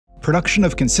Production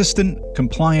of consistent,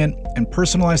 compliant, and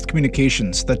personalized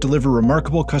communications that deliver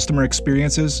remarkable customer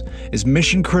experiences is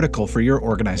mission critical for your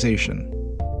organization.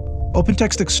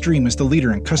 OpenText Exstream is the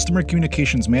leader in customer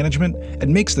communications management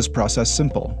and makes this process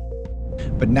simple.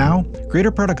 But now,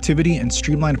 greater productivity and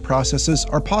streamlined processes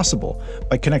are possible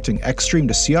by connecting Exstream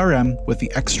to CRM with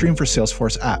the Exstream for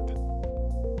Salesforce app.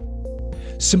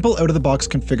 Simple out-of-the-box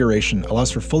configuration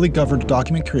allows for fully governed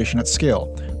document creation at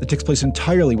scale that takes place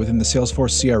entirely within the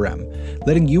Salesforce CRM,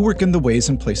 letting you work in the ways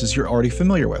and places you're already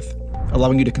familiar with,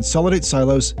 allowing you to consolidate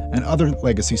silos and other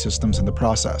legacy systems in the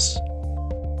process.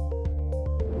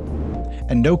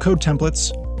 And no-code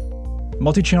templates,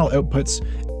 multi-channel outputs,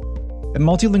 and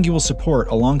multilingual support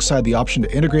alongside the option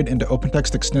to integrate into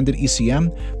OpenText Extended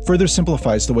ECM further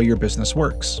simplifies the way your business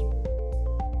works.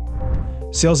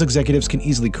 Sales executives can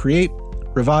easily create,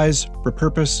 revise,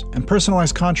 repurpose, and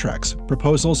personalize contracts,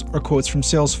 proposals, or quotes from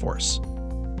Salesforce.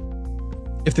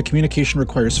 If the communication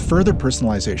requires further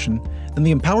personalization, then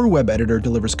the Empower Web Editor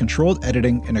delivers controlled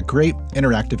editing and a great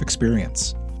interactive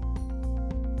experience.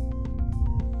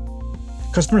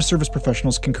 Customer service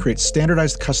professionals can create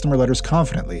standardized customer letters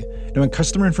confidently, knowing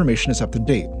customer information is up to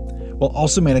date, while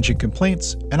also managing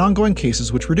complaints and ongoing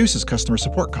cases, which reduces customer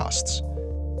support costs.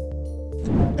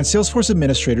 And Salesforce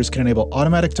administrators can enable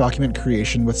automatic document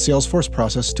creation with Salesforce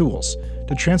process tools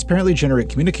to transparently generate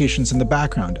communications in the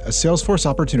background as Salesforce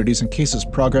opportunities and cases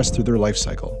progress through their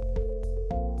lifecycle.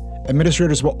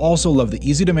 Administrators will also love the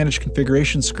easy-to-manage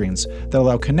configuration screens that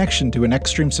allow connection to an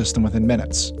Exstream system within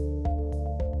minutes.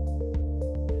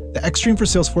 The Exstream for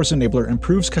Salesforce enabler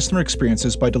improves customer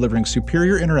experiences by delivering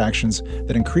superior interactions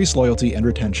that increase loyalty and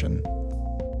retention.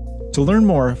 To learn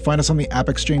more, find us on the App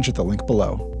Exchange at the link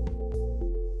below.